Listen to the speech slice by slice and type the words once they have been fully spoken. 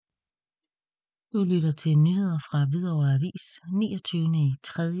Du lytter til nyheder fra Hvidovre Avis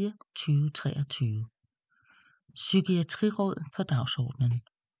 29.3.2023. Psykiatriråd på dagsordenen.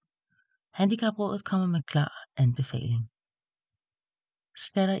 Handicaprådet kommer med klar anbefaling.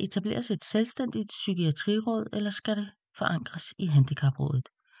 Skal der etableres et selvstændigt psykiatriråd, eller skal det forankres i Handicaprådet?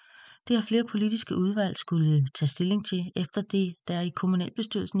 Det har flere politiske udvalg skulle tage stilling til, efter det der i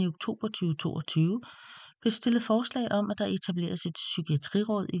kommunalbestyrelsen i oktober 2022 blev stillet forslag om, at der etableres et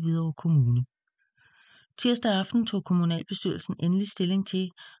psykiatriråd i Hvidovre Kommune. Tirsdag aften tog kommunalbestyrelsen endelig stilling til,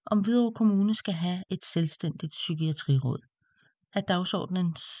 om Hvidovre Kommune skal have et selvstændigt psykiatriråd. Af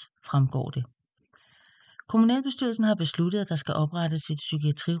dagsordenen fremgår det. Kommunalbestyrelsen har besluttet, at der skal oprettes et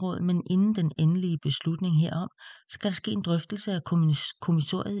psykiatriråd, men inden den endelige beslutning herom, skal der ske en drøftelse af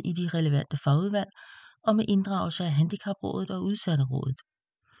kommissoriet i de relevante fagudvalg og med inddragelse af Handicaprådet og Udsatterådet.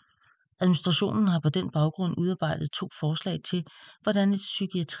 Administrationen har på den baggrund udarbejdet 2 forslag til, hvordan et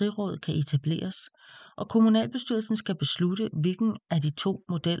psykiatriråd kan etableres, og kommunalbestyrelsen skal beslutte, hvilken af de 2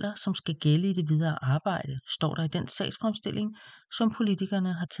 modeller, som skal gælde i det videre arbejde, står der i den sagsfremstilling, som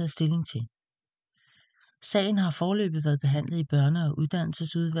politikerne har taget stilling til. Sagen har foreløbig været behandlet i Børne- og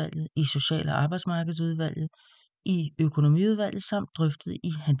Uddannelsesudvalget, i Social- og Arbejdsmarkedsudvalget, i Økonomiudvalget samt drøftet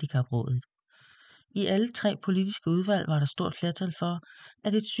i Handicaprådet. I alle 3 politiske udvalg var der stort flertal for,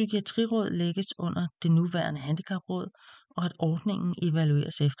 at et psykiatriråd lægges under det nuværende Handicapråd, og at ordningen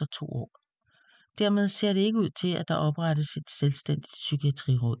evalueres efter 2 år. Dermed ser det ikke ud til, at der oprettes et selvstændigt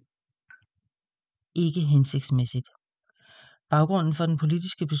psykiatriråd. Ikke hensigtsmæssigt. Baggrunden for den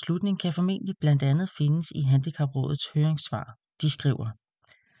politiske beslutning kan formentlig blandt andet findes i Handicaprådets høringssvar. De skriver: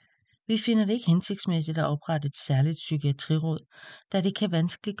 Vi finder det ikke hensigtsmæssigt at oprette et særligt psykiatriråd, da det kan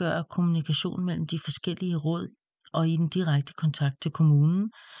vanskeliggøre kommunikation mellem de forskellige råd og i den direkte kontakt til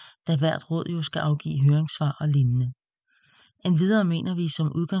kommunen, da hvert råd jo skal afgive høringssvar og lignende. Endvidere mener vi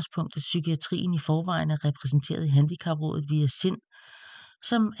som udgangspunkt, at psykiatrien i forvejen er repræsenteret i Handicaprådet via SIND,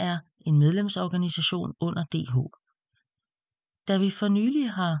 som er en medlemsorganisation under DH. Da vi for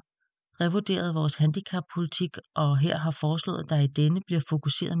nylig har revurderet vores handicappolitik og her har foreslået, at der i denne bliver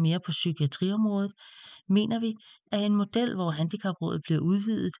fokuseret mere på psykiatriområdet, mener vi, at en model, hvor Handicaprådet bliver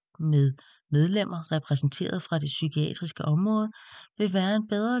udvidet med medlemmer repræsenteret fra det psykiatriske område, vil være en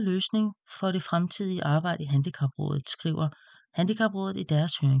bedre løsning for det fremtidige arbejde i Handicaprådet, skriver Handicaprådet i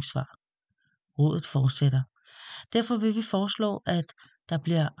deres høringssvar. Rådet fortsætter. Derfor vil vi foreslå, at der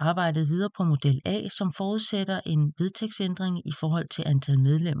bliver arbejdet videre på model A, som forudsætter en vedtægtsændring i forhold til antal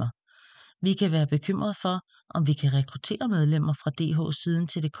medlemmer. Vi kan være bekymret for, om vi kan rekruttere medlemmer fra DH-siden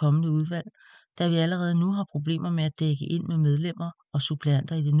til det kommende udvalg, da vi allerede nu har problemer med at dække ind med medlemmer og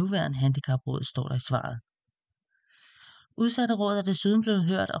suppleanter i det nuværende Handicapråd, står der i svaret. Udsatterådet er desuden blevet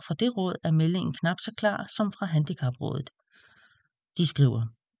hørt, og fra det råd er meldingen knap så klar som fra Handicaprådet. De skriver: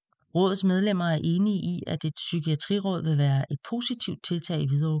 Rådets medlemmer er enige i, at et psykiatriråd vil være et positivt tiltag i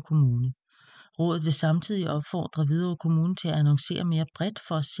Hvidovre Kommune. Rådet vil samtidig opfordre Hvidovre Kommune til at annoncere mere bredt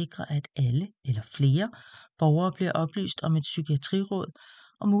for at sikre, at alle eller flere borgere bliver oplyst om et psykiatriråd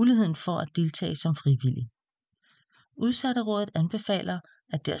og muligheden for at deltage som frivillig. Udsatterådet anbefaler,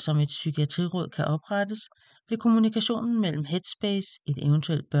 at der som et psykiatriråd kan oprettes, vil kommunikationen mellem Headspace, et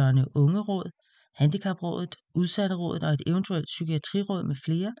eventuelt børne- og ungeråd, Handicaprådet, Udsatterådet og et eventuelt psykiatriråd med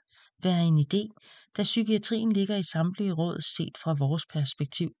flere være en idé, da psykiatrien ligger i samtlige råd set fra vores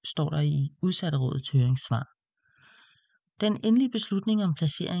perspektiv, står der i Udsatterådets høringssvar. Den endelige beslutning om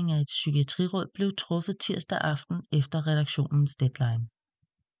placering af et psykiatriråd blev truffet tirsdag aften efter redaktionens deadline.